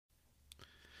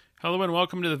Hello and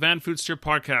welcome to the Vanfoodster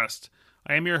podcast.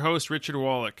 I am your host, Richard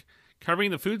Wallach, covering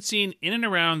the food scene in and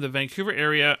around the Vancouver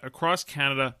area, across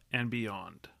Canada, and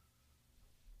beyond.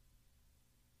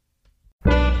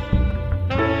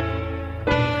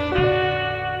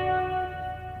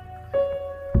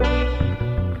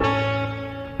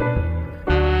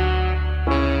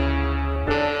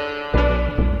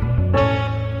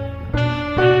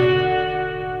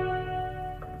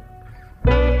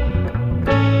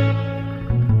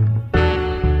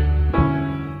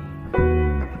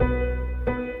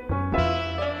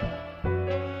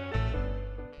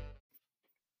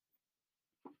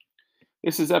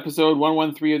 This is episode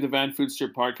 113 of the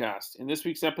Vanfoodster podcast. In this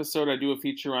week's episode, I do a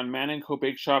feature on Man & Co.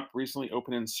 Bake Shop, recently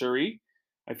opened in Surrey.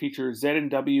 I feature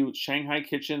Z&W Shanghai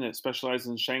Kitchen that specializes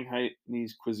in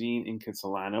Shanghainese cuisine in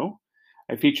Kitsilano.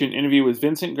 I feature an interview with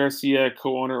Vincent Garcia,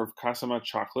 co-owner of Kasama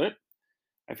Chocolate.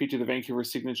 I feature the Vancouver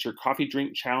Signature Coffee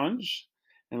Drink Challenge.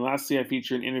 And lastly, I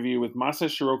feature an interview with Masa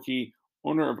Shiroki,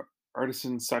 owner of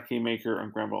Artisan Sake Maker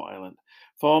on Granville Island.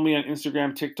 Follow me on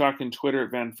Instagram, TikTok, and Twitter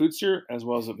at Vanfoodster, as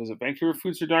well as visit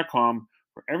VancouverFoodster.com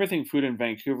for everything food in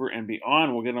Vancouver and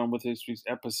beyond. We'll get on with this week's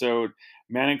episode.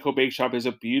 Man & Co. Bake Shop is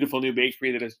a beautiful new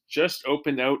bakery that has just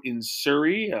opened out in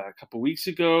Surrey a couple weeks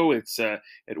ago. It's at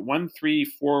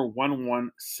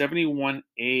 13411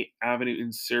 71A Avenue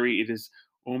in Surrey. It is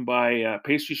owned by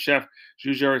pastry chef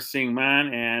Jujar Singh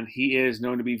Man, and he is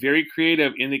known to be very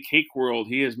creative in the cake world.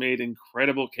 He has made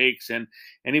incredible cakes, and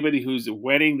anybody whose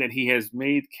wedding that he has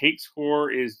made cakes for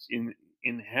is in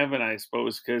heaven, I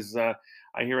suppose, because I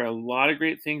hear a lot of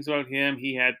great things about him.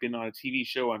 He had been on a TV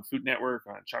show on Food Network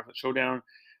on Chocolate Showdown.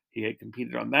 He had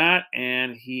competed on that,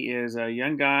 and he is a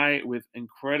young guy with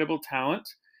incredible talent.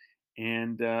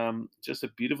 And just a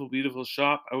beautiful, beautiful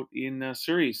shop out in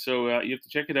Surrey. So you have to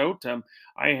check it out.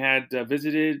 I had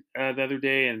visited the other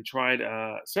day and tried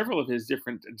several of his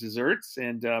different desserts,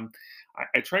 and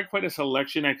I tried quite a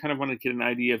selection. I kind of wanted to get an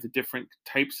idea of the different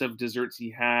types of desserts he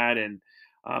had, and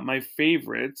my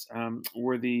favorites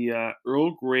were the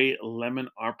Earl Grey lemon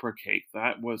opera cake.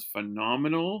 That was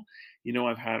phenomenal. You know,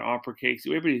 I've had opera cakes.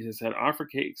 Everybody has had opera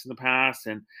cakes in the past,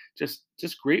 and just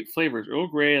great flavors. Earl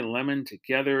Grey and lemon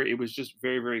together. It was just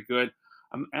very, very good.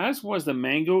 As was the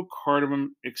mango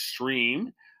cardamom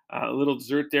extreme, a little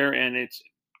dessert there, and it's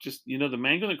just, you know, the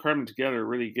mango and the cardamom together are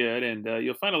really good, and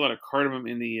you'll find a lot of cardamom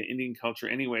in the Indian culture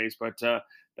anyways, but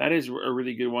that is a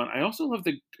really good one. I also love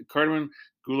the cardamom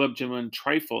gulab jamun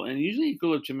trifle, and usually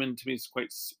gulab jamun to me is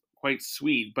quite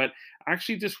sweet, but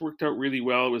actually just worked out really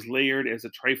well. It was layered as a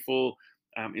trifle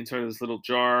inside of this little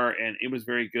jar, and it was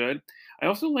very good. I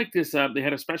also like this. They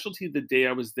had a specialty the day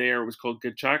I was there. It was called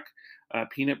Gachak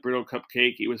peanut brittle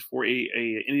cupcake. It was for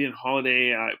a Indian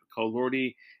holiday called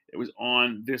Lordi. It was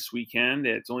on this weekend.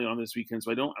 It's only on this weekend,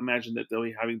 so I don't imagine that they'll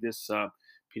be having this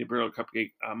peanut brittle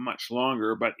cupcake much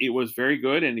longer. But it was very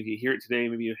good, and if you hear it today,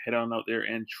 maybe you head on out there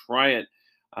and try it.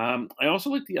 I also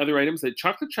like the other items. The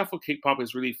chocolate truffle cake pop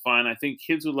is really fun. I think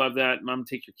kids would love that. Mom,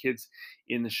 take your kids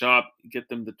in the shop, get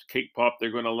them the cake pop.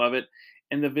 They're going to love it.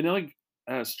 And the vanilla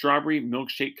strawberry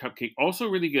milkshake cupcake, also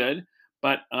really good.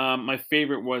 But my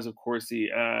favorite was, of course, the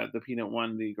peanut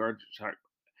one, the garlic chocolate.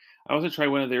 I also tried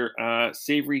one of their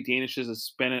savory danishes, a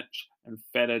spinach and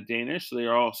feta Danish. So they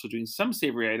are also doing some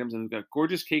savory items, and they've got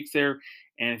gorgeous cakes there.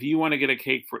 And if you want to get a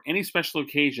cake for any special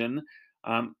occasion,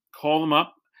 call them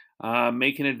up.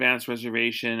 Make an advance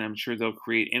reservation. I'm sure they'll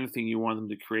create anything you want them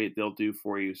to create, they'll do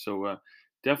for you. So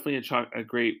definitely a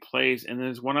great place. And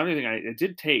there's one other thing I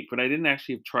did take, but I didn't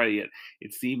actually have tried it yet.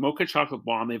 It's the mocha chocolate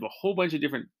bomb. They have a whole bunch of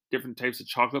different types of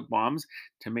chocolate bombs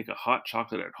to make a hot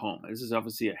chocolate at home. This is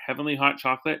obviously a heavenly hot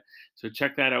chocolate. So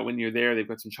check that out when you're there. They've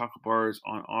got some chocolate bars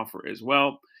on offer as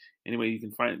well. Anyway, you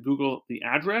can Google the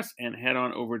address and head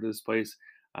on over to this place.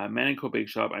 Man & Co. Bake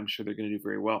Shop, I'm sure they're going to do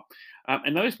very well.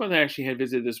 Another spot that I actually had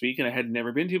visited this week and I had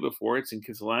never been to before, it's in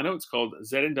Kitsilano. It's called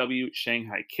Z&W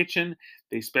Shanghai Kitchen.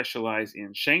 They specialize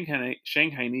in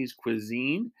Shanghainese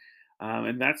cuisine,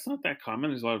 and that's not that common.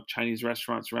 There's a lot of Chinese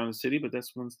restaurants around the city, but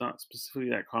this one's not specifically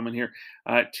that common here.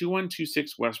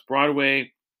 2126 West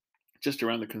Broadway, just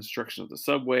around the construction of the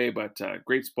subway, but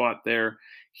great spot there.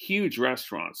 Huge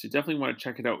restaurants. You definitely want to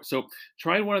check it out. So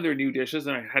tried one of their new dishes,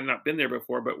 and I had not been there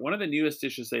before, but one of the newest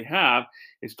dishes they have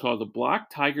is called the Black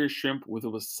Tiger Shrimp with a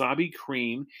wasabi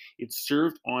cream. It's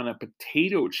served on a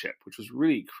potato chip, which was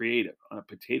really creative, on a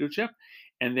potato chip.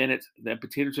 And then the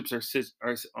potato chips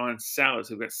are on salad.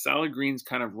 So they've got salad greens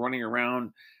kind of running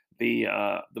around the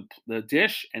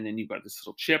dish, and then you've got this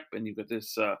little chip, and you've got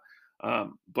this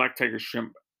Black Tiger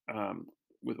Shrimp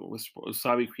with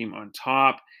wasabi cream on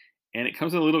top, and it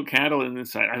comes with a little candle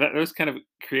inside. I thought that was kind of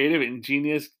creative,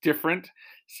 ingenious, different.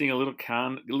 seeing a little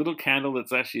candle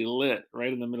that's actually lit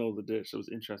right in the middle of the dish. It was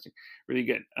interesting, really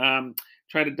good.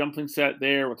 Tried a dumpling set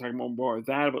there. We'll talk more of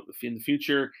that about in the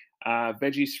future.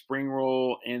 Veggie spring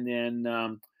roll, and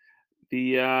then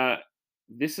the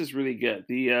this is really good.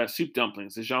 The soup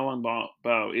dumplings, the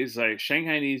xiaolongbao is like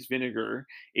Shanghainese vinegar.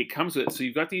 It comes with so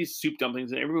you've got these soup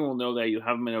dumplings, and everyone will know that you'll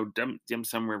have them in a dim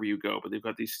sum wherever you go. But they've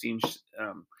got these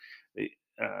the,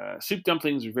 soup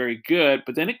dumplings are very good.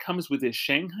 But then it comes with this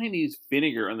Shanghainese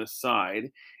vinegar on the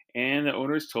side. And the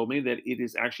owners told me that it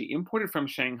is actually imported from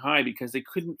Shanghai because they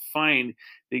couldn't find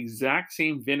the exact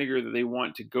same vinegar that they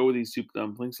want to go with these soup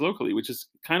dumplings locally, which is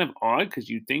kind of odd because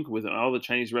you'd think with all the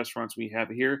Chinese restaurants we have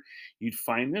here, you'd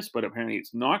find this, but apparently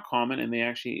it's not common and they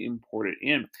actually import it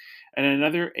in. And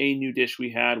a new dish we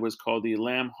had was called the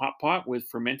lamb hot pot with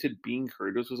fermented bean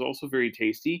curd. This was also very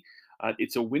tasty.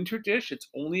 It's a winter dish. It's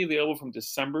only available from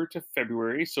December to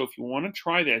February. So if you want to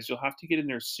try this, you'll have to get in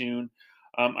there soon.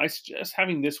 I suggest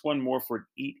having this one more for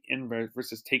eat in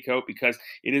versus takeout because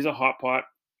it is a hot pot.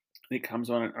 It comes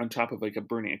on top of like a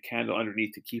burning a candle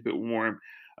underneath to keep it warm.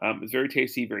 It's very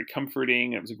tasty, very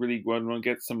comforting. It was a really good one.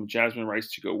 Get some jasmine rice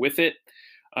to go with it.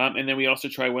 And then we also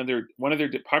try one of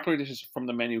their popular dishes from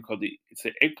the menu called the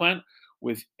eggplant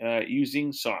with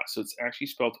using sauce. So it's actually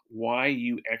spelled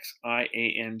Yuxiang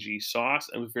sauce.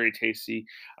 It was very tasty.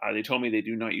 They told me they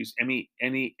do not use any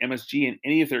MSG in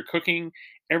any of their cooking.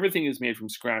 Everything is made from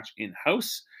scratch in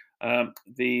house.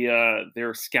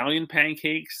 Their scallion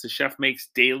pancakes the chef makes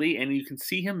daily, and you can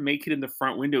see him make it in the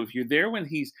front window. If you're there when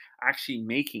he's actually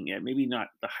making it, maybe not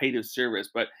the height of service,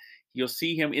 but you'll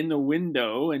see him in the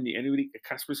window, and anybody, the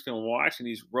customers can watch, and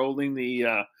he's rolling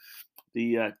the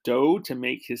dough to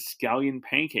make his scallion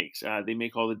pancakes. They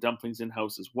make all the dumplings in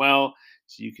house as well,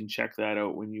 so you can check that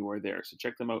out when you are there. So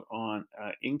check them out on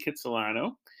in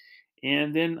Kitsilano.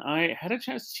 And then I had a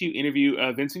chance to interview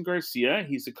Vincent Garcia.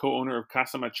 He's the co-owner of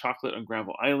Kasama Chocolate on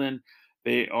Granville Island.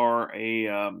 They are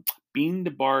a bean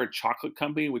to bar chocolate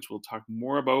company, which we'll talk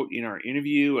more about in our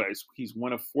interview. As he's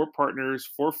one of four partners,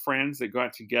 four friends that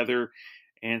got together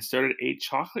and started a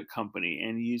chocolate company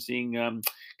and using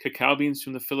cacao beans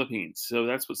from the Philippines. So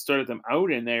that's what started them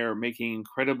out, and they are making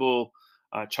incredible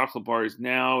chocolate bars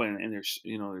now, and they're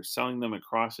selling them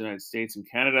across the United States and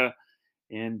Canada.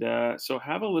 And so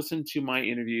have a listen to my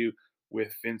interview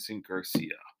with Vincent Garcia.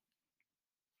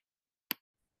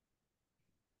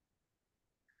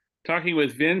 Talking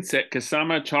with Vince at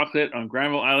Kasama Chocolate on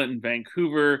Granville Island in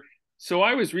Vancouver. So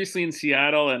I was recently in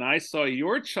Seattle and I saw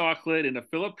your chocolate in a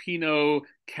Filipino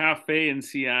cafe in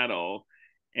Seattle.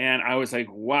 And I was like,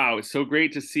 wow, it's so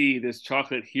great to see this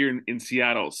chocolate here in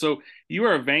Seattle. So you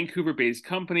are a Vancouver based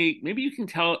company. Maybe you can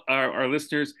tell our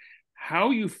listeners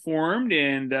how you formed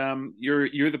and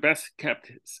you're the best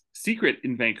kept secret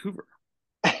in Vancouver.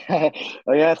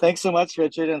 Oh yeah, thanks so much,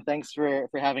 Richard, and thanks for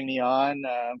having me on.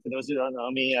 For those who don't know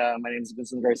me, my name is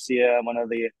Vincent Garcia. I'm one of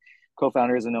the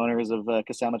co-founders and owners of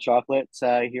Kasama Chocolate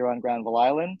here on Granville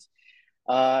Island.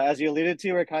 As you alluded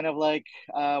to, we're kind of like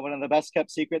one of the best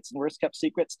kept secrets and worst kept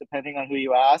secrets, depending on who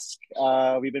you ask.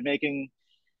 We've been making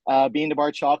bean to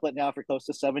bar chocolate now for close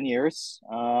to 7 years.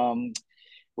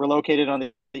 We're located on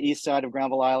the east side of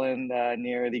Granville Island,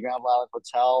 near the Granville Island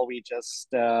Hotel. We just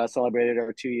celebrated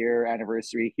our 2 year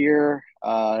anniversary here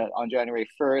on January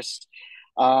 1st.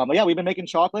 But yeah, we've been making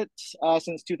chocolate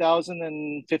since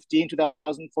 2015,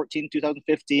 2014,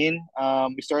 2015.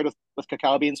 We started with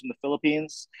cacao beans from the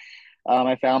Philippines.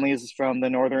 My family is from the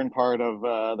northern part of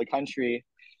the country.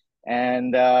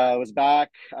 And it was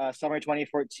back summer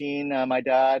 2014. My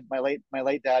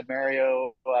late dad,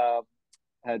 Mario,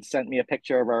 had sent me a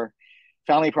picture of our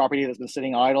family property that's been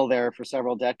sitting idle there for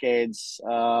several decades.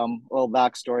 A little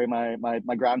backstory: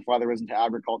 my grandfather was into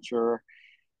agriculture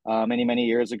many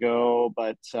years ago,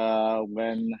 but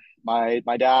when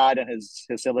my dad and his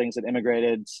siblings had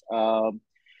immigrated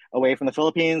away from the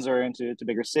Philippines or into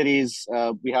bigger cities,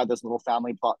 we had this little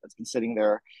family plot that's been sitting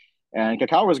there, and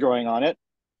cacao was growing on it.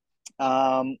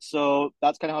 So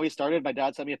that's kind of how we started. My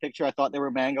dad sent me a picture. I thought there were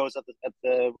mangoes at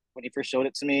the when he first showed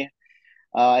it to me.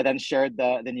 I then shared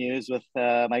the news with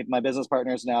my business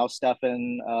partners now,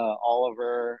 Stefan,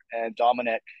 Oliver, and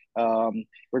Dominic.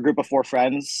 We're a group of four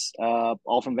friends,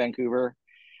 all from Vancouver.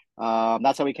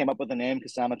 That's how we came up with the name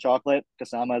Kasama Chocolate.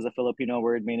 Kasama is a Filipino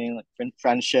word meaning like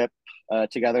friendship,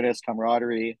 togetherness,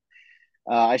 camaraderie.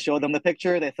 I showed them the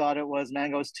picture. They thought it was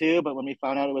mangoes too, but when we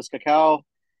found out it was cacao,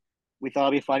 we thought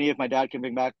it'd be funny if my dad can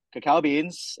bring back cacao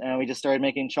beans, and we just started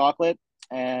making chocolate.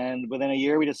 And within a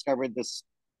year, we discovered this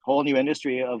whole new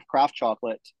industry of craft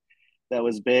chocolate that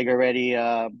was big already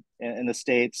in the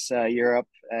States, Europe,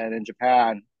 and in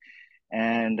Japan.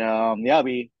 And yeah,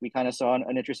 we kind of saw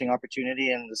an interesting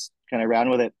opportunity and just kind of ran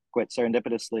with it quite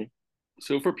serendipitously.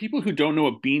 So for people who don't know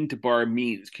what bean to bar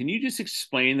means, can you just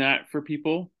explain that for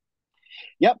people?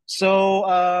 Yep.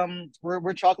 So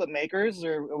we're chocolate makers,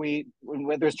 or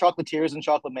there's chocolatiers and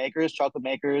chocolate makers. Chocolate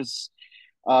makers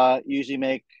usually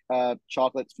make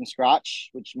chocolates from scratch,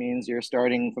 which means you're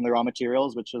starting from the raw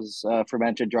materials, which is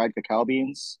fermented dried cacao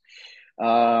beans.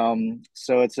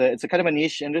 So it's a kind of a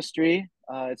niche industry.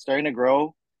 It's starting to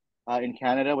grow in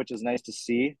Canada, which is nice to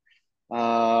see.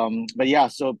 But yeah,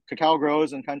 so cacao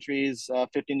grows in countries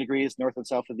 15 degrees north and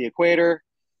south of the equator,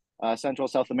 Central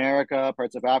South America,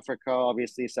 parts of Africa,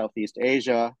 obviously Southeast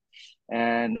Asia.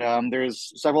 And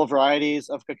there's several varieties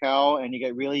of cacao, and you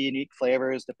get really unique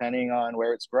flavors depending on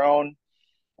where it's grown.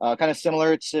 Kind of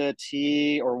similar to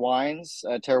tea or wines,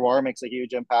 terroir makes a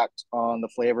huge impact on the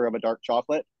flavor of a dark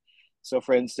chocolate. So,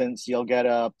 for instance, you'll get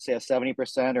say a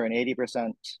 70% or an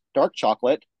 80% dark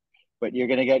chocolate, but you're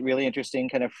going to get really interesting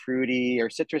kind of fruity or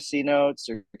citrusy notes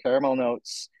or caramel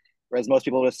notes, whereas most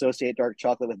people would associate dark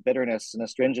chocolate with bitterness and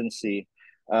astringency.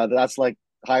 That's like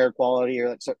higher quality, or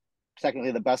like, so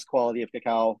technically the best quality of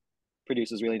cacao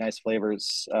produces really nice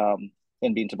flavors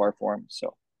in bean to bar form.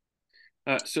 So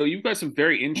So you've got some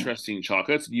very interesting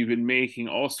chocolates. You've been making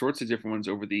all sorts of different ones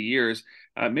over the years.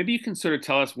 Maybe you can sort of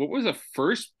tell us what was the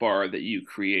first bar that you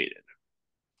created?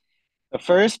 the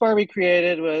first bar we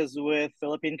created was with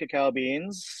Philippine cacao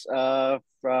beans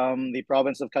from the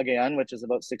province of Cagayan, which is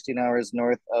about 16 hours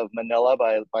north of Manila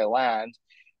by land.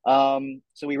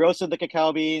 So we roasted the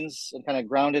cacao beans and kind of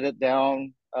grounded it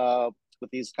down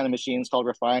with these kind of machines called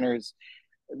refiners.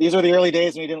 These are the early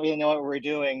days, and we didn't really know what we were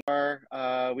doing.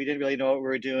 We didn't really know what we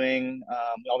were doing.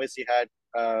 We obviously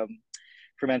had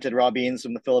fermented raw beans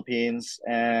from the Philippines,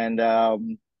 and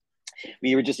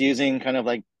we were just using kind of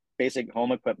like basic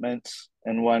home equipment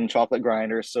and one chocolate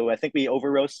grinder. So I think we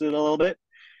over roasted it a little bit.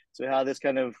 So we had this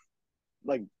kind of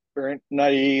like burnt,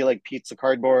 nutty, like pizza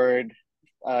cardboard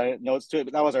notes to it.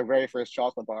 But that was our very first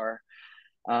chocolate bar.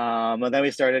 And then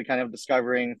we started kind of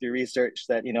discovering through research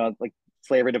that, like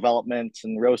flavor development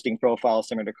and roasting profiles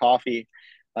similar to coffee.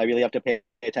 I really have to pay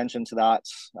attention to that.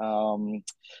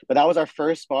 But that was our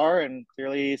first bar, and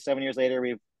clearly 7 years later,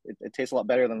 it tastes a lot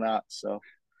better than that. So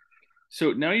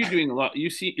So now you're doing a lot.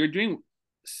 You're doing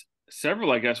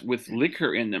several, I guess, with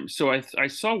liquor in them. So I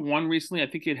saw one recently. I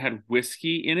think it had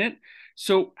whiskey in it.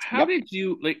 So how yep. did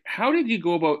you like? How did you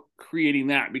go about creating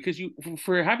that? Because you,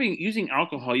 for having using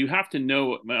alcohol, you have to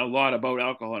know a lot about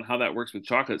alcohol and how that works with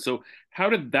chocolate. So how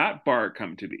did that bar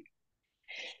come to be?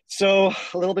 So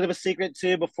a little bit of a secret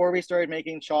too. Before we started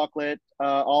making chocolate,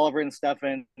 Oliver and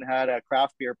Stefan had a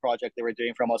craft beer project they were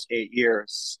doing for almost 8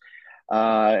 years.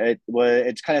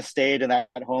 It's kind of stayed in that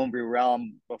homebrew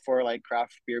realm before like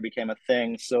craft beer became a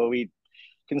thing. So we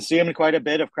consumed quite a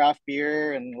bit of craft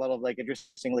beer and a lot of like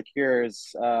interesting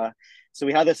liqueurs. So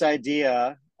we had this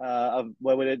idea of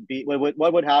what would it be,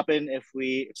 what would happen if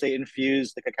we say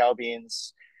infused the cacao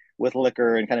beans with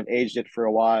liquor and kind of aged it for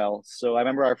a while. So I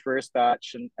remember our first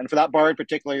batch, and for that bar in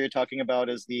particular, you're talking about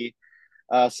is the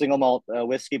single malt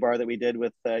whiskey bar that we did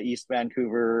with East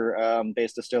Vancouver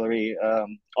based distillery,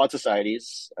 Odd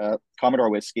Societies,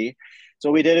 Commodore whiskey. So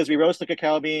what we did is we roast the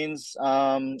cacao beans,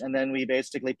 and then we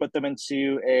basically put them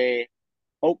into a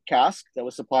oak cask that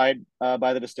was supplied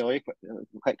by the distillery.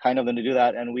 Quite kind of them to do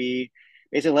that, and we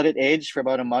basically let it age for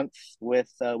about a month with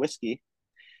whiskey.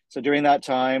 So during that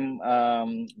time,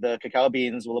 the cacao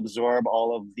beans will absorb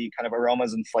all of the kind of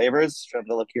aromas and flavors from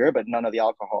the liqueur, but none of the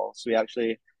alcohol. So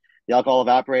the alcohol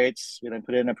evaporates. We then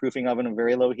put it in a proofing oven at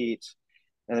very low heat.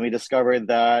 And then we discovered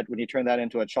that when you turn that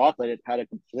into a chocolate, it had a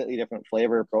completely different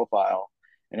flavor profile.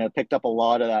 And it picked up a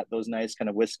lot of those nice kind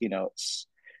of whiskey notes.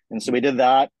 And so we did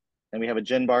that. And we have a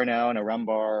gin bar now and a rum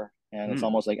bar. And it's Hmm.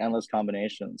 almost like endless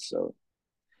combinations. So,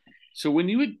 So when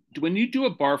you do a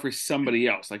bar for somebody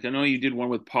else, like I know you did one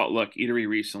with Potluck Eatery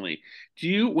recently,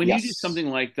 when you do yes. something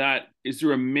like that, is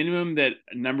there a minimum that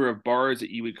number of bars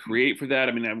that you would create for that?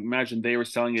 I mean, I imagine they were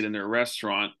selling it in their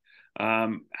restaurant.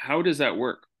 How does that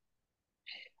work?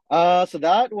 So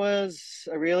that was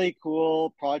a really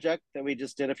cool project that we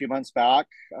just did a few months back.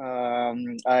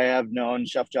 I have known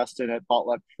Chef Justin at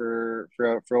Potluck for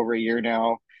over a year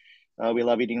now. We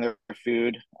love eating their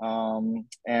food,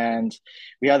 and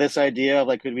we had this idea of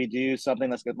like, could we do something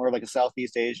that's more like a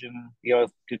Southeast Asian,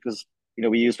 because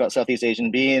we use Southeast Asian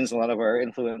beans. A lot of our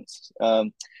influence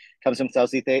comes from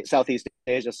Southeast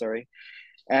Asia. Sorry,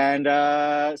 and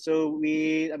so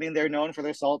I mean, they're known for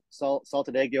their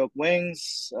salted egg yolk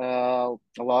wings. A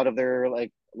lot of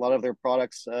their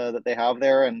products that they have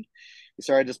there, and we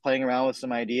started just playing around with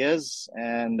some ideas,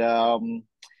 and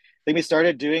think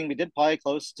we did probably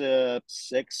close to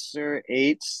 6 or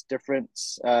 8 different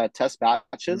test Mm,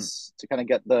 batches to kind of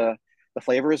get the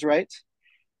flavors right.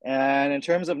 And in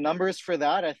terms of numbers for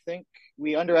that, I think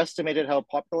we underestimated how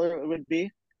popular it would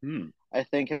be. mm. I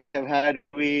think have had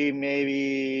we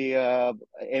maybe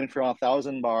aimed for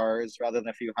 1,000 bars rather than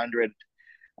a few hundred,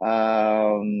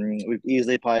 we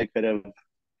easily probably could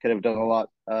have done a lot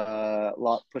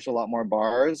push a lot more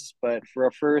bars. But for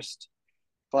our first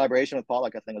collaboration with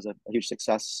Pollock, I think was a huge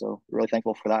success. So really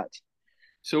thankful for that.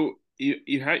 So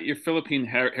you had your Philippine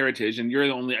heritage, and you're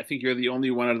the only. I think you're the only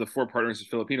one out of the four partners who's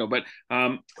Filipino. But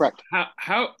Correct.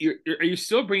 how are you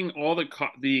still bringing all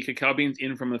the cacao beans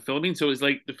in from the Philippines? So is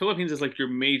like the Philippines is like your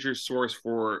major source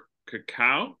for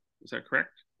cacao. Is that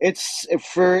correct? It's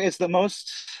the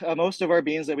most of our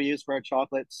beans that we use for our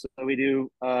chocolates. So we do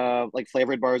like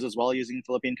flavored bars as well using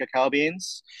Philippine cacao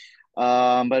beans.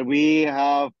 But we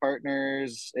have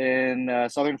partners in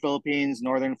southern Philippines,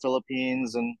 northern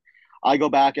Philippines, and I go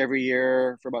back every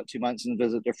year for about 2 months and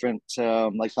visit different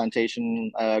like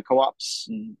plantation co-ops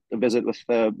and visit with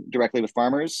directly with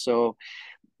farmers. So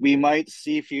we might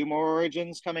see a few more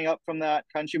origins coming up from that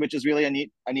country, which is really a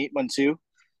neat one too.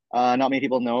 Not many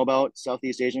people know about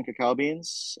Southeast Asian cacao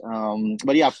beans,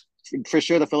 but yeah, for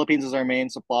sure the Philippines is our main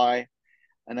supply,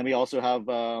 and then we also have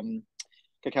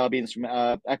cacao beans from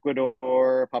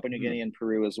Ecuador, Papua New Hmm. Guinea, and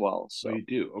Peru as well. Oh, So you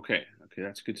do. Okay, okay,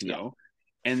 that's good to yeah. know.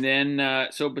 And then,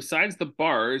 so besides the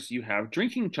bars, you have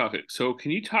drinking chocolate. So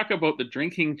can you talk about the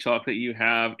drinking chocolate you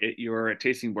have at your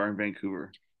tasting bar in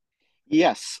Vancouver?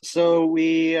 Yes. So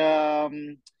we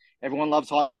everyone loves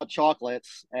hot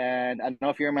chocolates, and I don't know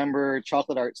if you remember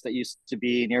Chocolate Arts that used to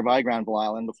be nearby Granville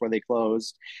Island before they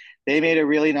closed. They made a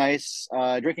really nice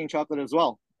drinking chocolate as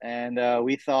well, and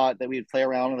we thought that we'd play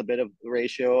around with a bit of the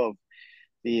ratio of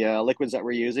the liquids that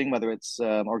we're using, whether it's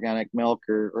organic milk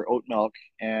or oat milk,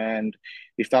 and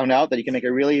we found out that you can make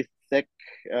a really thick,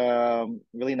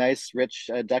 really nice, rich,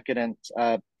 decadent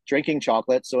drinking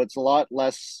chocolate. So it's a lot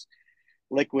less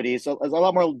liquidy. So it's a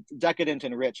lot more decadent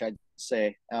and rich, I'd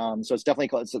say. So it's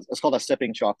definitely it's called a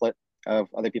sipping chocolate,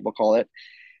 other people call it.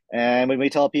 And when we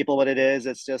tell people what it is,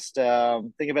 it's just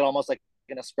think of it almost like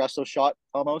an espresso shot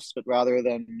almost, but rather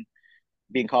than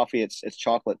being coffee, it's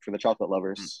chocolate for the chocolate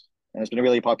lovers. And it's been a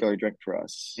really popular drink for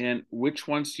us. And which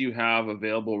ones do you have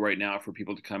available right now for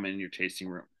people to come in your tasting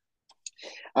room?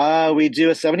 We do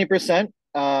a 70%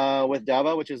 with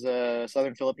Dava, which is a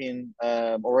Southern Philippine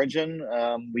origin.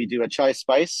 We do a chai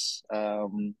spice,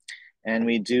 and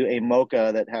we do a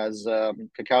mocha that has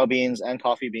cacao beans and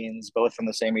coffee beans, both from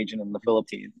the same region in the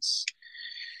Philippines.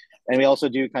 And we also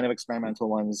do kind of experimental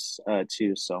ones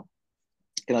too. So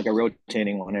kind of like a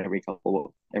rotating one every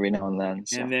now and then.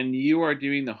 So And then you are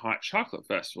doing the Hot Chocolate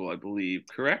Festival, I believe,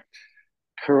 correct?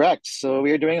 correct. So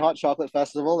we are doing a hot chocolate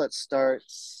festival that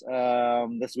starts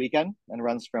this weekend and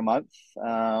runs for a month.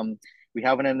 We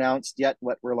haven't announced yet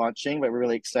what we're launching, but we're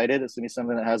really excited. It's going to be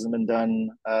something that hasn't been done,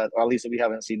 or at least that we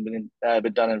haven't seen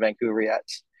been done in Vancouver yet.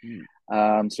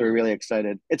 Hmm. So we're really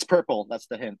excited. It's purple. That's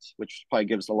the hint, which probably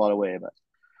gives a lot away.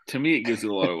 To me, it gives it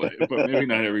a lot away, but maybe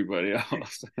not everybody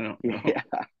else. I don't know.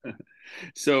 Yeah,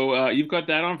 So you've got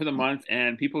that on for the month,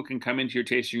 and people can come into your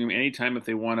tasting room anytime if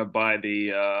they want to buy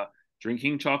the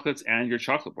drinking chocolates and your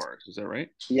chocolate bars. Is that right?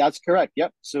 yeah, that's correct.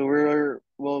 Yep. So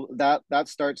that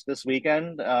starts this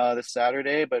weekend, this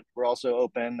Saturday, but we're also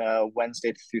open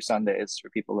Wednesday through Sundays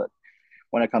for people that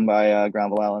want to come by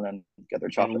Granville Island and get their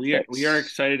And chocolate we are fix.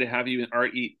 excited to have you in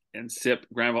Art, Eat, and Sip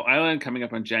Granville Island coming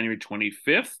up on January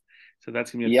 25th. So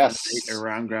that's gonna be a fun date Yes.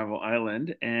 around Granville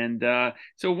Island. And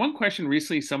so one question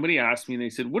recently, somebody asked me, and they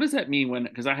said, "What does that mean when?"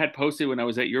 Because I had posted when I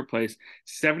was at your place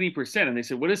 70%, and they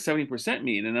said, "What does 70%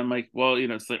 mean?" And I'm like, "Well,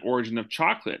 it's the origin of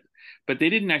chocolate," but they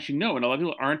didn't actually know, and a lot of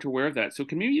people aren't aware of that. So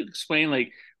can maybe you explain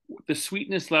like the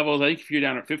sweetness levels? I think if you're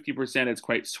down at 50%, it's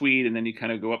quite sweet, and then you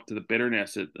kind of go up to the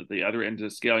bitterness at the other end of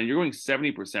the scale, and you're going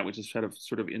 70%, which is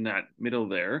sort of in that middle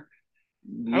there.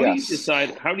 How do you Yes.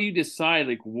 decide? How do you decide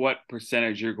like what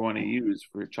percentage you're going to use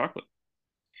for chocolate?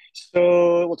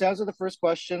 So, well, to answer the first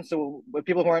question, so with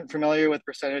people who aren't familiar with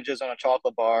percentages on a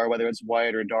chocolate bar, whether it's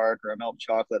white or dark or a milk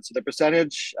chocolate, so the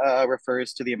percentage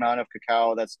refers to the amount of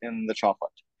cacao that's in the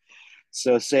chocolate.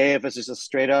 So, say if it's just a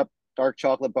straight up dark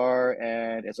chocolate bar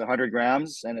and it's 100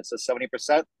 grams and it says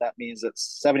 70%, that means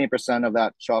it's 70% of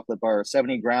that chocolate bar,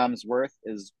 70 grams worth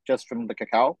is just from the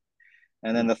cacao.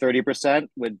 And then the 30%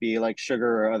 would be like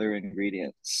sugar or other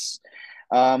ingredients.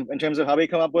 In terms of how we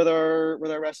come up with our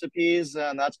recipes,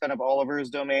 and that's kind of Oliver's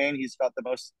domain. He's got the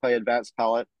most probably advanced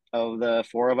palate of the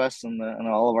four of us and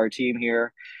all of our team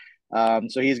here.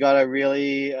 So he's got a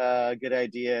really good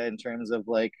idea in terms of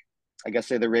like I guess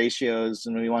say the ratios,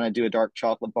 and we want to do a dark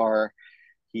chocolate bar.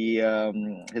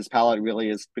 His palate really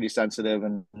is pretty sensitive,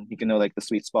 and he can know like the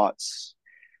sweet spots.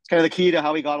 It's kind of the key to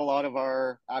how we got a lot of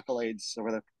our accolades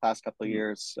over the past couple of Mhm.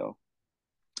 years. So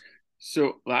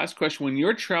So, last question: when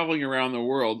you're traveling around the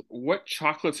world, what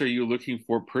chocolates are you looking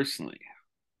for personally?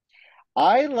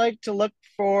 I like to look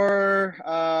for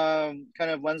kind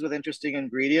of ones with interesting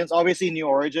ingredients. Obviously, new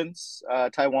origins.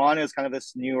 Taiwan is kind of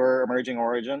this newer emerging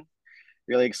origin.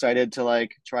 Really excited to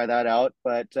like try that out.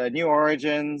 But new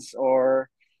origins, or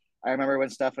I remember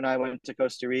when Steph and I went to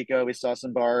Costa Rica, we saw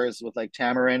some bars with like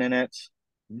tamarind in it,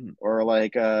 Mm. or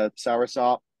like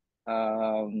soursop.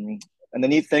 Um, and the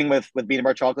neat thing with bean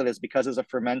bar chocolate is because it's a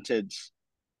fermented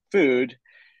food,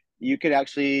 you could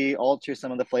actually alter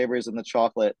some of the flavors in the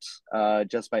chocolate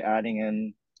just by adding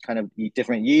in kind of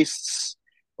different yeasts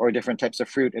or different types of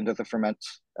fruit into the ferment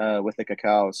with the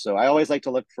cacao. So I always like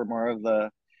to look for more of the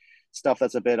stuff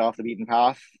that's a bit off the beaten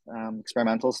path,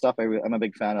 experimental stuff. I'm a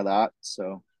big fan of that.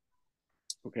 So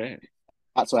Okay.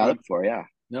 that's what I So, look for. Yeah.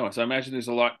 no, so I imagine there's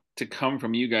a lot to come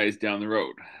from you guys down the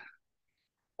road.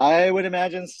 I would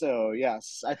imagine so.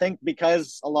 Yes, I think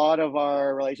because a lot of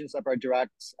our relationships are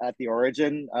direct at the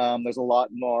origin, there's a lot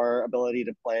more ability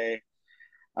to play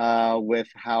with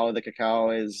how the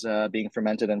cacao is being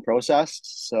fermented and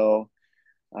processed. So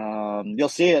you'll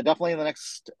see it definitely in the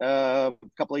next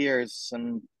couple of years.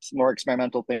 Some more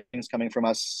experimental things coming from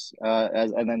us,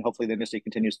 and then hopefully the industry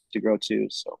continues to grow too.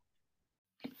 So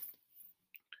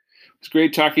It's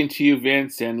great talking to you,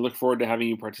 Vince, and look forward to having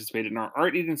you participate in our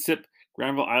Art, Eat, and Sip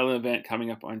Granville Island event coming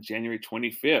up on January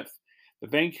 25th. The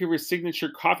Vancouver Signature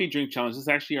Coffee Drink Challenge this is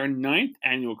actually our ninth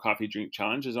annual coffee drink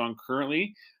challenge, is on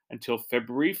currently until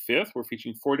February 5th. We're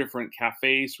featuring 4 different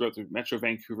cafes throughout the Metro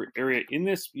Vancouver area in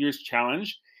this year's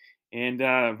challenge, and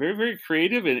very, very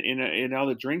creative in all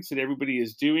the drinks that everybody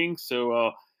is doing.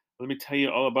 So, let me tell you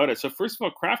all about it. So, first of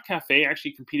all, Craft Cafe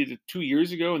actually competed 2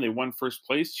 years ago and they won first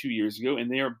place 2 years ago.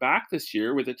 And they are back this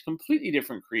year with a completely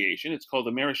different creation. It's called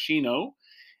the Maraschino,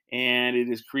 and it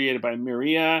is created by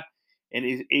Maria. And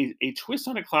is a twist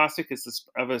on a classic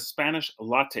of a Spanish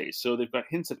latte. So, they've got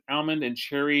hints of almond and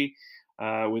cherry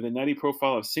with a nutty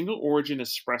profile of single origin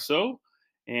espresso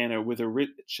and with a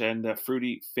rich and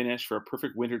fruity finish for a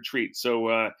perfect winter treat.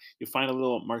 So, you'll find a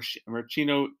little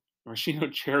maraschino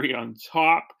cherry on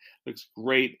top. Looks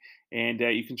great. And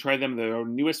you can try them. They're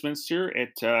in New Westminster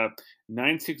at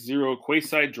 960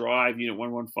 Quayside Drive, Unit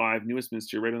 115, New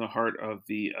Westminster, right in the heart of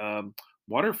the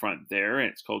waterfront there. And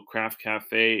it's called Craft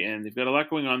Cafe. And they've got a lot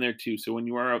going on there too. So when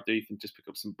you are out there, you can just pick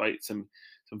up some bites, some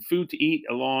food to eat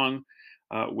along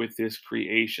with this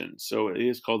creation. So it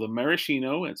is called the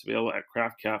Maraschino. It's available at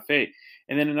Craft Cafe.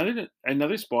 And then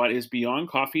another spot is Beyond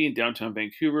Coffee in downtown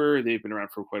Vancouver. They've been around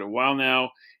for quite a while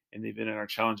now, and they've been in our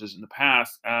challenges in the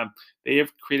past. They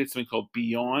have created something called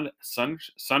Beyond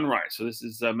Sunrise. So this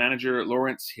is manager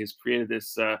Lawrence has created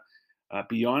this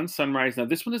Beyond Sunrise. Now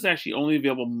this one is actually only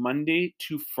available Monday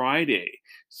to Friday.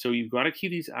 So you've got to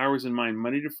keep these hours in mind.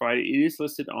 Monday to Friday. It is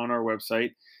listed on our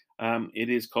website. It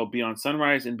is called Beyond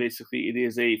Sunrise, and basically it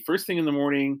is a first thing in the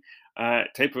morning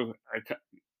type of a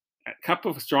cup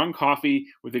of strong coffee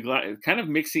with a glass, kind of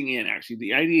mixing in. Actually,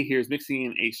 the idea here is mixing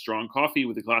in a strong coffee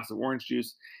with a glass of orange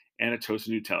juice and a toast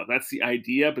of Nutella. That's the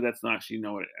idea, but that's not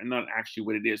actually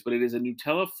what it is. But it is a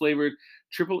Nutella flavored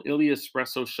triple illy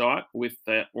espresso shot with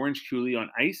orange coulis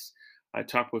on ice,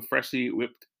 topped with freshly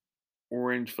whipped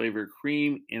orange flavored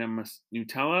cream in a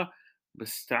Nutella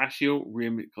pistachio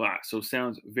rimmed glass. So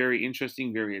sounds very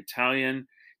interesting, very Italian.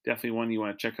 Definitely one you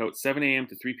want to check out. 7 a.m.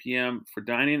 to 3 p.m. for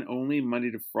dine-in only Monday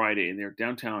to Friday, and they're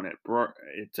downtown at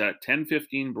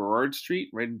 1015 Burrard Street,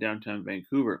 right in downtown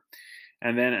Vancouver.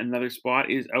 And then another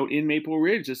spot is out in Maple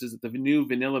Ridge. This is the new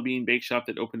Vanilla Bean Bake Shop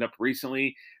that opened up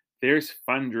recently. Their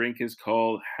fun drink is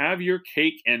called Have Your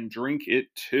Cake and Drink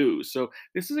It Too. So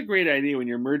this is a great idea when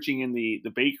you're merging in the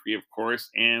bakery, of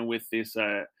course, and with this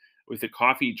with the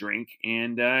coffee drink,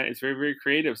 and it's very, very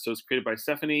creative. So it's created by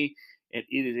Stephanie. And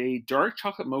it is a dark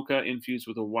chocolate mocha infused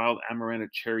with a wild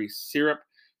amaranth cherry syrup,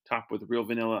 topped with real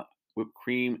vanilla whipped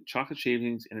cream, chocolate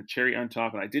shavings, and a cherry on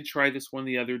top. And I did try this one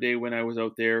the other day when I was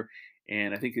out there,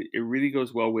 and I think it really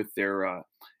goes well with their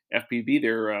FBB,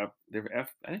 their I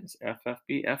think it's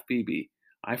FFB, FBB.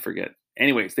 I forget.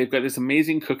 Anyways, they've got this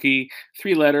amazing cookie,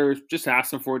 3 letters. Just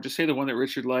ask them for it. Just say the one that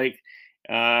Richard liked.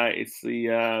 And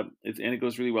it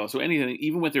goes really well. So anything,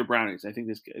 even with their brownies, I think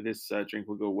this drink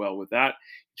will go well with that.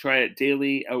 Try it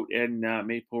daily out in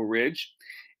Maple Ridge.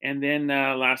 And then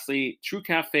lastly, True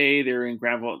Cafe. They're in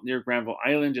Granville, near Granville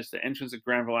Island, just the entrance of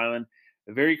Granville Island.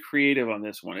 Very creative on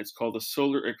this one. It's called the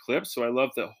Solar Eclipse. So I love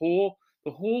the whole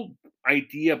the whole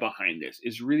idea behind this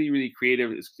is really, really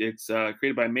creative. It's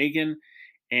created by Megan,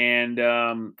 and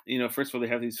first of all, they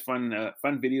have these fun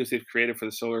videos they've created for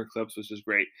the solar eclipse, which is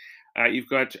great. You've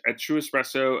got a true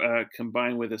espresso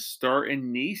combined with a star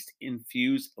anise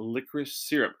infused licorice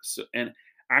syrup, and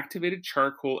activated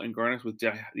charcoal, and garnished with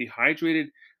dehydrated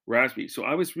raspberry. So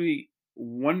I was really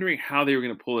wondering how they were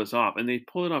going to pull this off, and they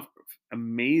pull it off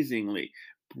amazingly.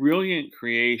 Brilliant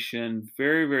creation,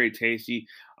 very, very tasty.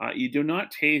 You do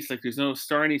not taste like there's no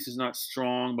star anise is not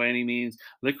strong by any means.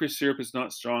 Licorice syrup is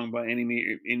not strong by any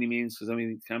means, because I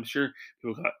mean I'm sure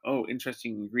people thought, oh,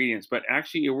 interesting ingredients, but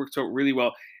actually it works out really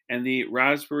well. And the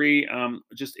raspberry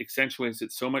just accentuates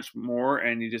it so much more,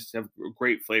 and you just have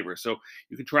great flavor. So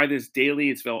you can try this daily.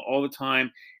 It's available all the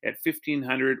time at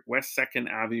 1500 West Second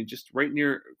Avenue, just right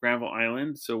near Granville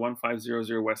Island. So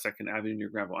 1500 West Second Avenue near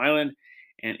Granville Island,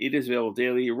 and it is available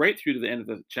daily right through to the end of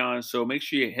the challenge. So make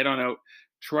sure you head on out,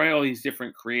 try all these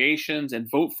different creations, and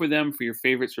vote for them for your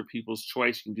favorites for People's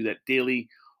Choice. You can do that daily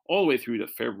all the way through to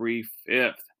February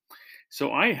 5th.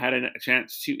 So I had a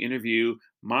chance to interview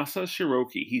Masa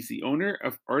Shiroki. He's the owner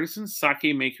of Artisan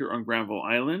Sake Maker on Granville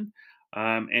Island,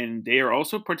 and they are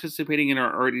also participating in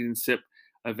our Art and Sip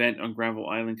event on Granville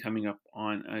Island coming up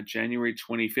on January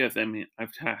 25th. I mean, I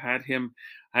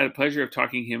had a pleasure of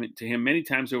talking to him many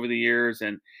times over the years,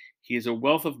 and he is a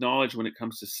wealth of knowledge when it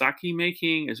comes to sake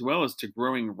making as well as to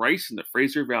growing rice in the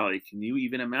Fraser Valley. Can you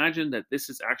even imagine that this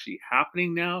is actually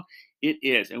happening now? It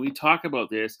is, and we talk about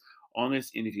this on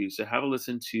this interview. So have a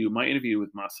listen to my interview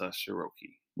with Masa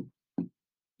Shiroki.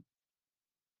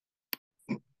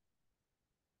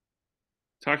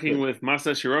 Talking Good. with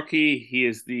Masa Shiroki, he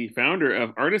is the founder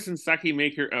of Artisan Sake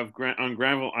Maker on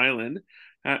Granville Island.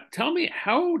 Tell me,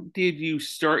 how did you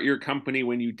start your company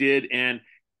when you did, and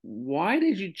why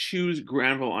did you choose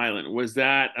Granville Island? Was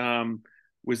that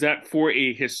for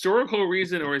a historical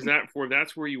reason, or is that for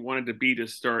that's where you wanted to be to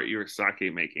start your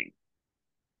sake making?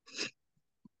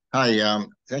 Hi,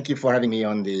 thank you for having me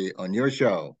on your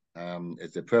show.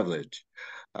 It's a privilege.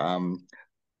 Um,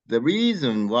 the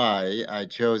reason why I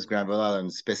chose Granville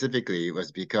Island specifically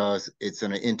was because it's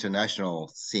an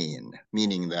international scene,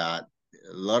 meaning that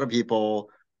a lot of people,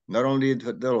 not only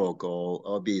the local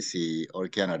or BC or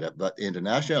Canada, but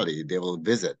internationally, they will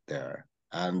visit there.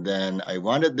 And then I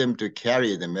wanted them to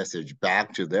carry the message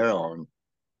back to their own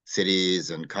cities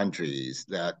and countries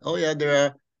that, oh yeah,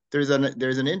 there's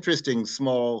an interesting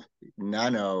small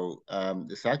nano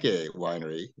sake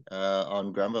winery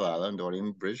on Granville Island or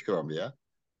in British Columbia,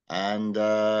 and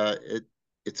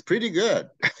it's pretty good.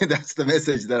 That's the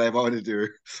message that I wanted to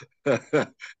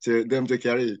to them to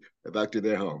carry back to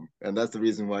their home, and that's the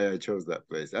reason why I chose that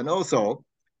place. And also,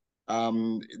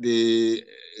 the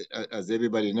as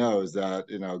everybody knows that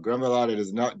Granville Island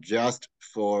is not just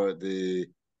for the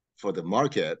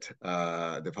market,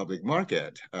 the public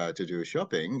market, to do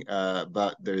shopping,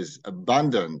 but there's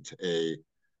abundant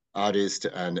artists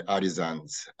and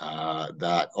artisans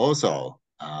that also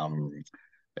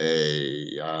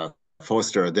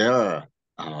foster their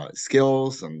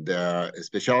skills and their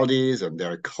specialties and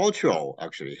their cultural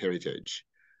actually heritage,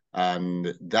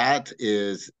 and that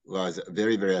was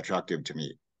very, very attractive to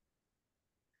me.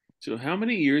 So, how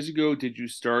many years ago did you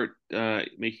start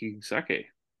making sake?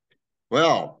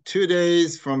 Well, 2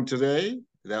 days from today,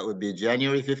 that would be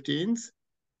January 15th,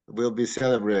 we'll be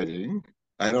celebrating.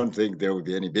 I don't think there will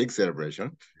be any big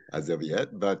celebration as of yet,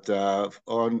 but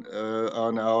on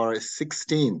our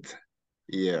 16th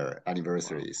year Wow!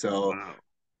 anniversary. So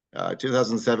Wow!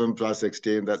 2007 plus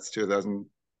 16, that's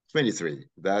 2023.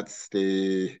 That's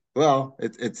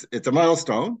it's a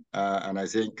milestone, and I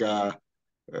think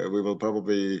we will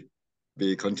probably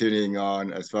be continuing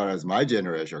on as far as my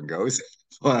generation goes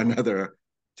for another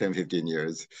 10, 15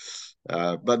 years.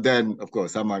 But then, of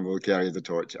course, someone will carry the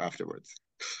torch afterwards.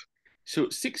 So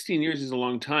 16 years is a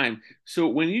long time. So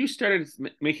when you started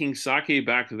making sake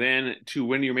back then to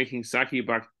when you're making sake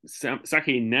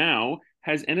now,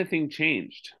 has anything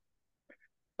changed?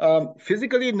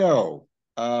 Physically, no.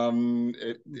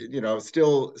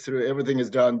 Still through everything is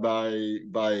done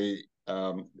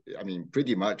I mean,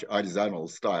 pretty much artisanal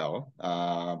style,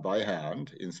 by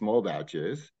hand in small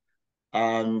batches,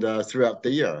 and throughout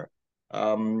the year.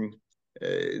 Um,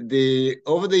 the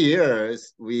Over the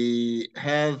years, we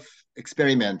have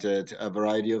experimented a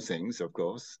variety of things, of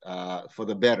course, for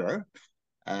the better,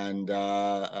 and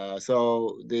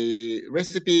so the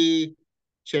recipe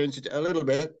changed a little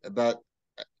bit, but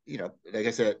like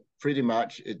I said, pretty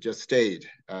much it just stayed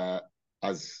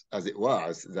as it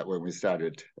was that when we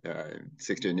started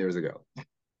 16 years ago.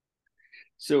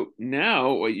 So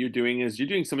now what you're doing is you're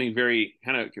doing something very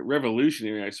kind of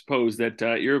revolutionary, I suppose, that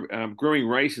you're growing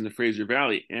rice in the Fraser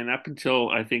Valley. And up until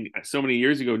I think so many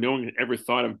years ago, no one had ever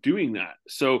thought of doing that.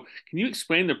 So can you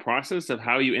explain the process of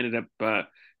how you ended up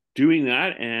doing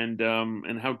that and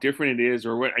how different it is,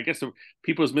 or what I guess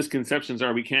people's misconceptions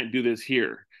are we can't do this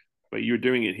here, but you're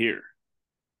doing it here.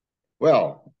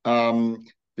 Well,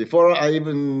 before I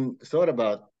even thought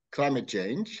about climate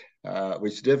change,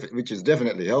 which is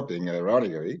definitely helping,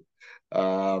 ironically,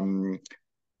 um,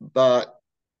 but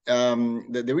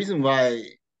the reason why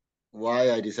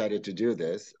I decided to do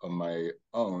this on my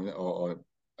own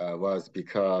was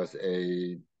because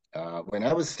when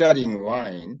I was studying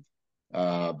wine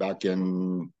back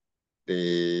in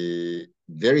the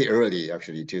very early,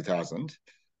 actually 2000,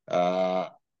 uh,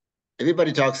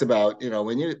 everybody talks about,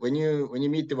 when you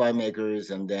meet the winemakers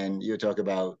and then you talk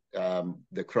about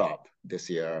the crop this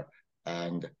year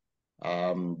and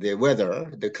the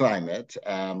weather, the climate.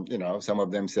 Some of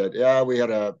them said, yeah, we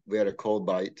had a cold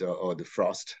bite or the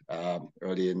frost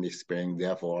early in the spring,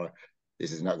 therefore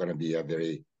this is not going to be a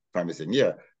very promising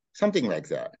year, something like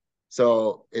that.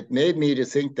 So it made me to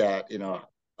think that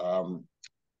um,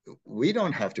 we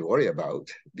don't have to worry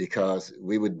about, because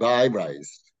we would buy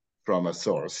rice from a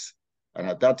source. And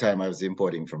at that time, I was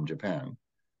importing from Japan.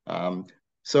 Um,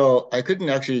 so I couldn't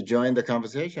actually join the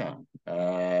conversation.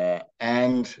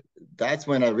 And that's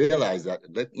when I realized that,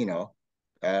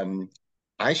 um,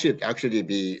 I should actually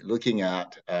be looking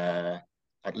at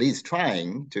least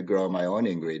trying to grow my own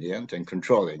ingredient and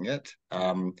controlling it.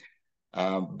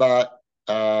 But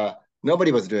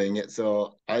nobody was doing it.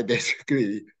 So I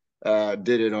basically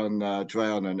did it on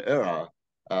trial and error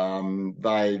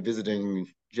by visiting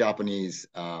Japanese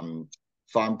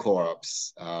farm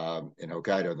co-ops in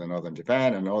Hokkaido, the northern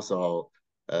Japan, and also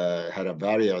had a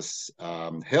various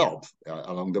help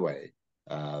along the way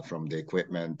from the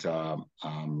equipment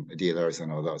dealers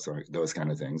and all those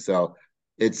kind of things. So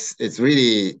it's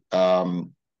really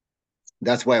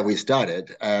that's why we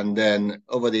started. And then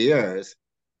over the years,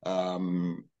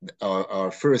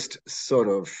 our first sort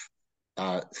of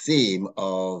theme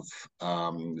of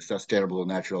sustainable,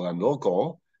 natural, and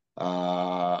local,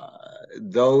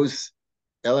 those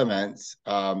elements,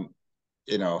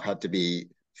 had to be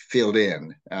filled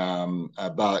in.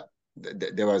 But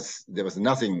there was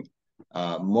nothing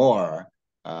more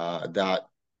that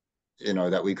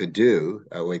that we could do,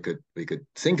 we could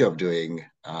think of doing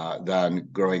than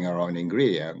growing our own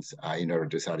ingredients in order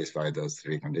to satisfy those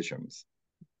three conditions.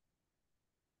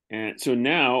 And so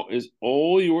now is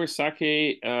all your sake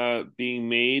being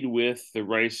made with the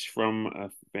rice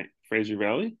from Fraser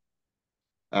Valley?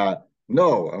 Uh,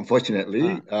 no,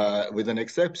 unfortunately, Ah, with an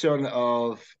exception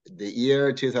of the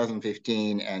year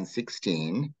 2015 and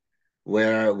 16,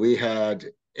 where we had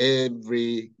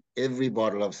every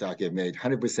bottle of sake made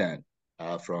 100%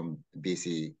 from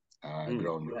BC mm,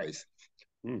 grown rice.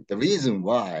 mm. The reason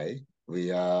why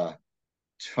we are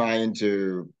trying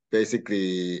to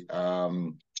basically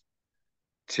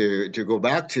to go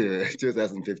back to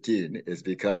 2015 is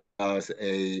because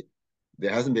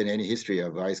there hasn't been any history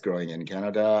of rice growing in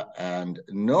Canada, and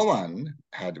no one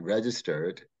had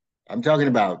registered. I'm talking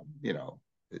about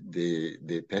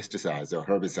the pesticides or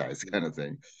herbicides kind of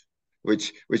thing,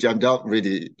 which I don't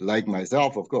really like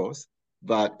myself, of course.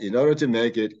 But in order to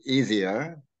make it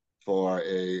easier for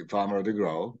a farmer to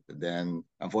grow, then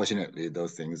unfortunately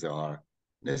those things are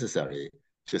necessary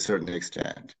to a certain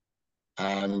extent.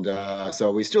 And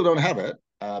so we still don't have it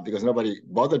because nobody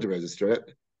bothered to register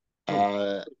it. Oh,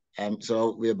 Uh, and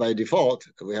so we, by default,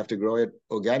 we have to grow it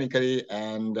organically,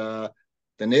 and the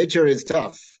nature is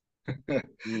tough.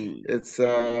 mm.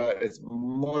 It's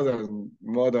more than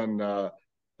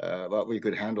what we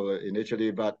could handle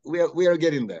initially, but we are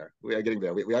getting there. We are getting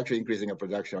there. We're actually increasing our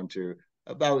production to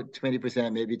about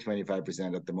 20%, maybe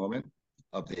 25% at the moment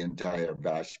of the entire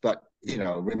batch. But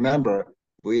remember,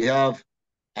 we have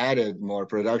added more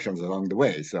productions along the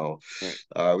way. So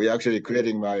Right. we're actually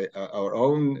creating our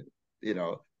own,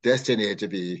 destiny to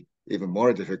be even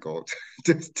more difficult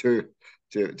just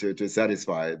to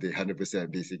satisfy the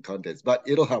 100% BC contents. But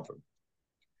it'll happen.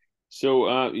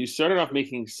 So you started off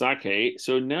making sake.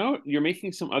 So now you're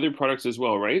making some other products as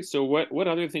well, right? So what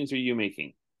other things are you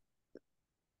making?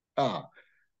 Ah,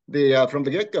 the from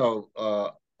the get-go,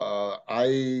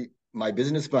 I my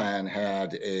business plan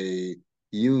had a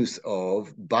use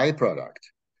of byproduct,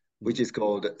 which Mm, is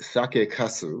called sake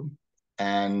kasu,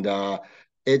 and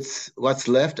it's what's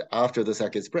left after the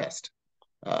sake is pressed.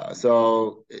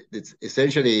 So it's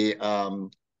essentially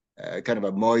kind of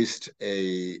a moist,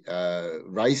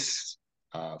 rice,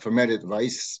 fermented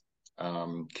rice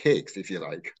cakes, if you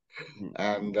like. Mhm.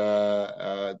 And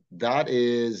that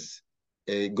is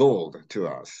a gold to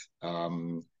us,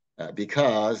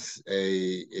 because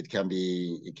it can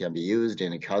be used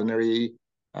in culinary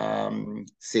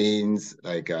scenes,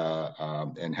 like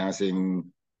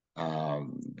enhancing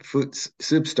food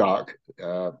soup stock,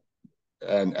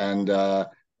 and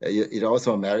it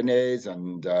also marinades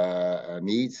and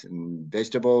meats and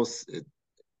vegetables,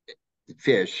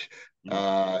 fish.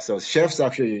 Mhm. So chefs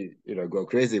actually, go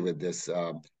crazy with this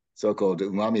so-called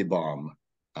umami bomb,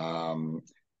 um,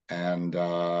 and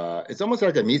it's almost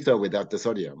like a miso without the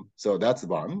sodium. So that's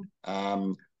one.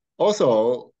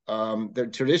 Also,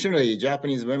 traditionally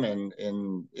Japanese women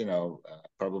in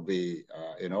probably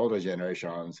in older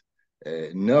generations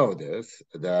know this,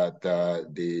 that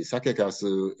the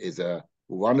sakekasu is a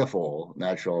wonderful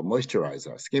natural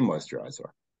moisturizer, skin moisturizer.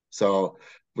 So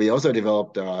we also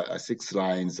developed six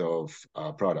lines of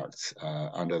products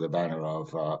under the banner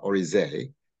of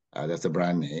Orize. That's a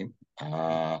brand name.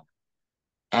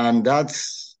 And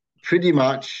that's pretty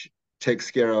much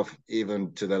takes care of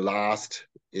even to the last,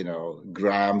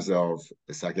 grams of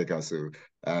the sakekasu.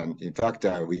 And in fact,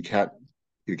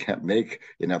 you can't make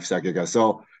enough sakekasu.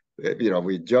 So,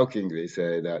 we jokingly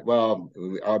say that, well,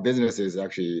 our business is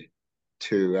actually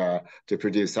to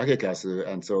produce sakekasu,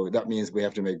 and so that means we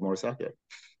have to make more sake.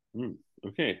 Mm.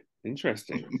 Okay,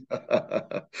 interesting.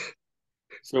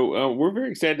 So we're very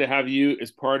excited to have you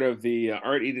as part of the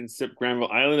Art, Eat, and Sip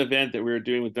Granville Island event that we're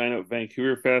doing with Dine Out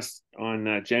Vancouver Fest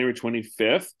on January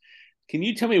 25th. Can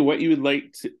you tell me what you would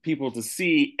like people to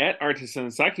see at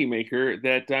Artisan Sake Maker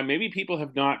that maybe people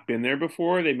have not been there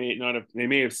before? They may not have. They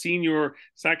may have seen your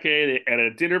sake at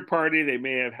a dinner party. They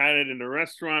may have had it in a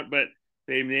restaurant, but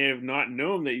they may have not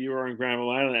known that you are on Granville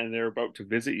Island and they're about to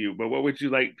visit you. But what would you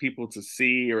like people to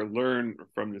see or learn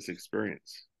from this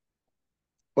experience?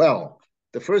 Well,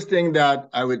 the first thing that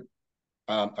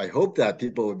I hope that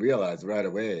people would realize right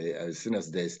away, as soon as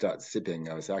they start sipping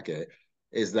our sake,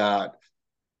 is that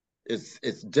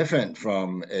it's different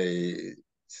from a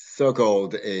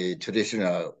so-called a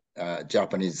traditional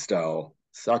Japanese style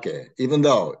sake, even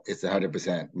though it's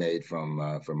 100% made from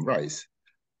rice.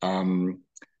 Um,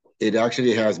 it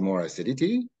actually has more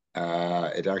acidity.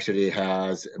 It actually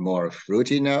has more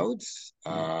fruity notes,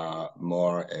 Mm,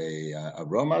 more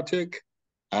aromatic,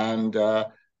 and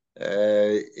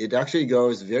it actually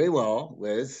goes very well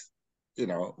with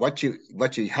what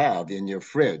you have in your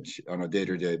fridge on a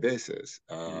day-to-day basis.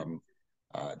 mm,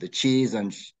 The cheese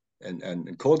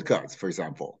and cold cuts, for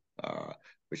example,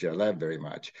 which I love very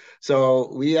much.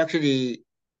 So we actually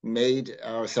made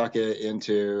our sake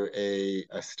into a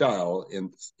style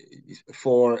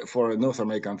for North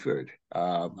American food.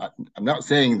 I'm not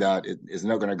saying that it is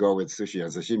not going to go with sushi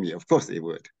and sashimi. Of course it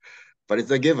would, but it's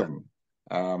a given.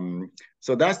 Um,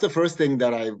 so that's the first thing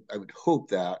that I would hope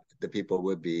that the people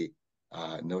would be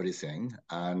noticing.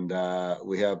 And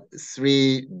we have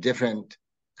three different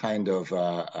kind of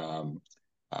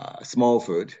small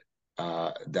food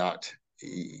that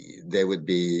they would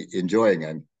be enjoying,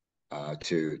 and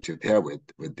to pair with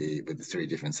the three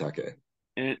different sake.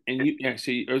 and you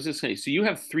actually, I was just saying, so you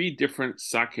have three different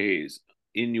sakes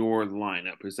in your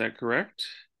lineup. Is that correct?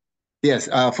 Yes,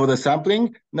 for the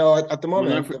sampling, no, at the Well,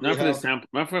 moment we have.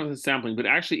 not for the sampling, but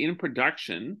actually in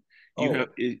production, Oh,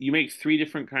 you make three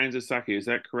different kinds of sake. Is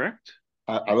that correct?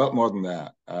 a lot more than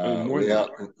that. Oh, more than that.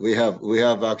 We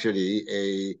have actually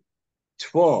a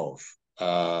 12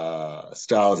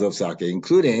 styles of sake,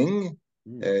 including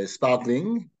Mm,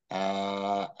 sparkling,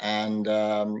 and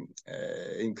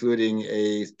including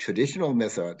a traditional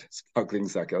method sparkling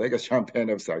sake, like a champagne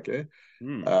of sake,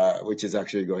 mm, which is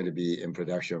actually going to be in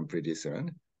production pretty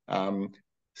soon. Um,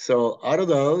 so out of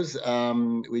those,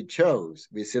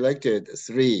 we selected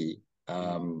three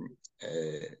mm.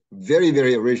 very,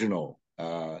 very original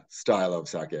style of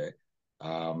sake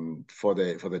for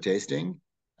the tasting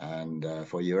and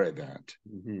for your event.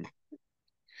 Mhm.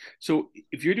 So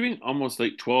if you're doing almost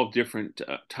like 12 different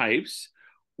types,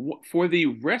 for the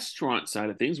restaurant side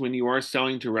of things, when you are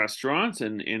selling to restaurants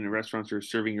and restaurants are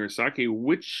serving your sake,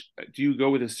 which do you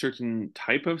go with a certain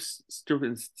type of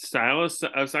certain style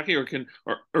of sake,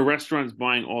 or or restaurants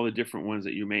buying all the different ones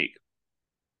that you make?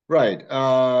 Right.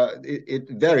 It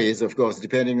varies, of course,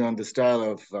 depending on the style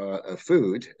of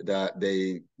food that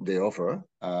they offer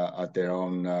at their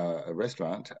own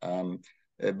restaurant.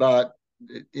 But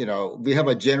we have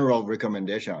a general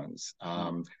recommendations.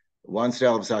 Mm, One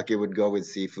style of sake would go with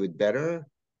seafood better.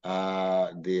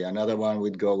 The another one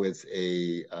would go with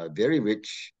a very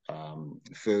rich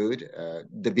food,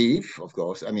 the beef, of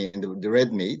course. I mean the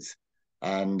red meats,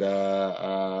 and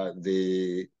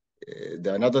the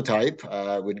another type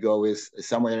would go with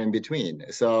somewhere in between.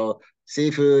 So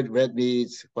seafood, red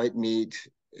meats, white meat,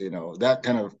 that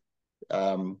kind of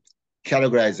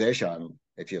categorization,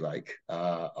 if you like,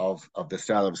 of the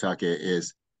style of sake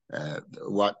is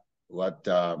what what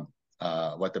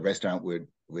the restaurant would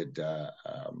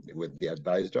be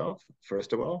advised of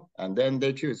first of all, and then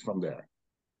they choose from there.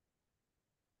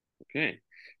 Okay.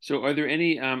 So are there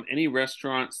any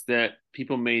restaurants that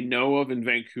people may know of in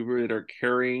Vancouver that are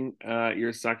carrying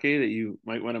your sake that you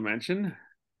might want to mention?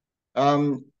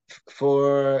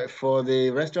 For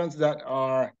the restaurants that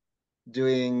are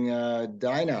doing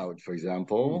dine out, for Mm.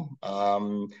 example,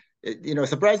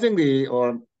 surprisingly,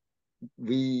 or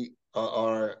we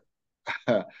are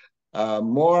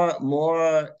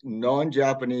more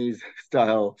non-Japanese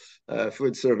style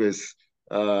food service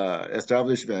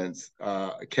establishments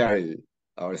carry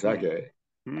our Mm. sake,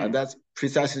 and Mm. that's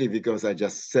precisely because I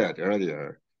just said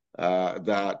earlier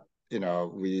that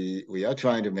we are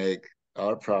trying to make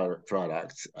our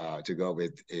products to go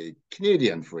with a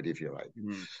Canadian food, if you like.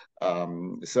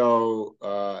 Mm. So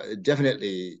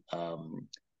definitely,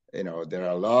 there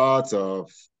are lots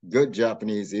of good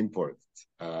Japanese imports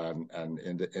and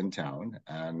in town,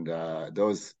 and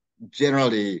those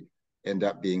generally end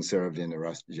up being served in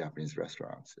the Japanese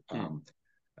restaurants. Mm.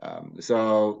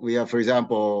 So we have, for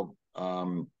example,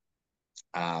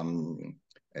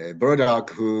 Burdock,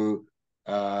 who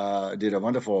did a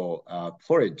wonderful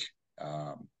porridge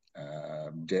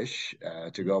dish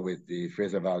to Mm. go with the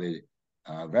Fraser Valley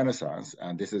Renaissance,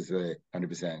 and this is a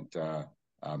 100%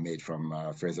 made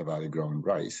from Fraser Valley grown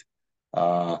rice.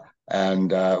 Uh,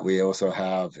 and we also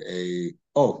have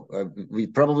we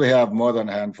probably have more than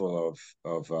a handful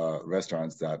of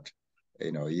restaurants that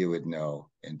you would know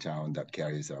in town that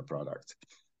carries our product.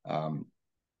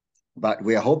 But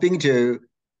we are hoping to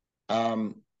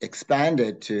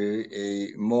expanded to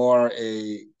a more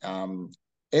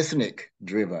ethnic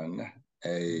driven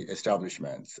Mm.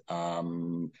 establishments.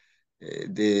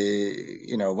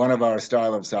 One of our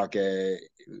style of sake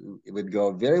would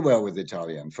go very well with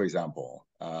Italian, for example,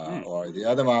 Mm. or the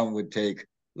other one would take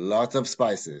lots of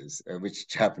spices, which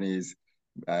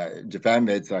Japan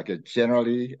made sake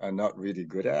generally are not really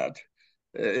good at.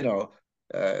 You know,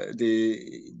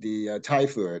 the Thai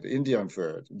food, Indian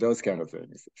food, those kind of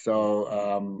things. Mm.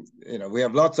 So we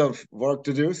have lots of work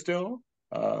to do still,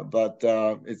 but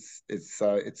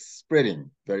it's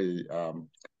spreading very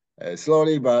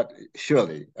slowly but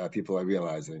surely. People are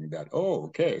realizing that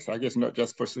okay, so I guess not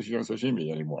just for sushi and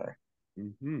sashimi anymore.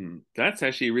 Hmm. That's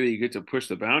actually really good to push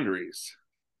the boundaries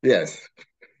Yes,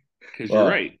 because you're well,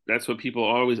 right. That's what people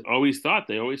always thought.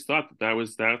 They always thought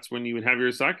that's when you would have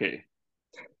your sake.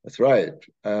 that's right.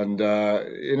 And uh,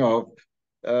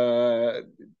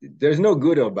 there's no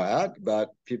good or bad,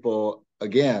 but people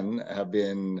again have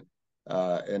been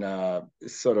in a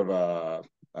sort of a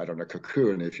I don't know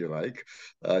cocoon, if you like,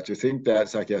 to think that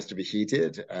sake has to be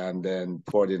heated and then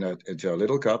poured into a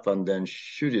little cup and then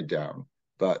shoot it down.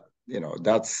 But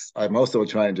that's I'm also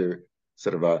trying to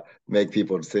sort of make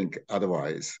people think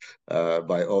otherwise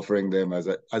by offering them as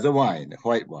a wine,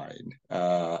 white wine,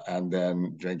 and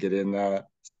then drink it in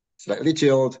slightly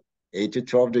chilled, 8 to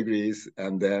 12 degrees,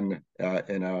 and then uh,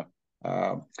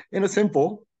 in a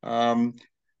simple.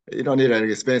 You don't need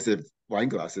any expensive wine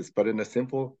glasses, but in a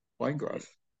simple wine glass.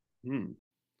 Hmm.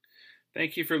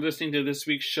 Thank you for listening to this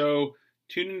week's show.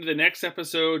 Tune into the next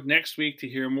episode next week to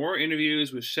hear more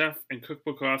interviews with chef and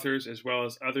cookbook authors as well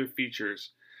as other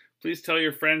features. Please tell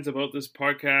your friends about this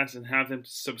podcast and have them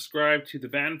subscribe to the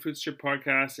Vanfoodster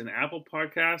podcast in Apple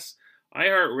Podcasts,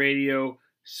 iHeartRadio,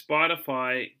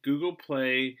 Spotify, Google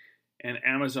Play, and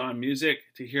Amazon Music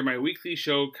to hear my weekly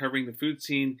show covering the food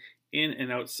scene in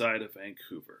and outside of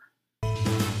Vancouver.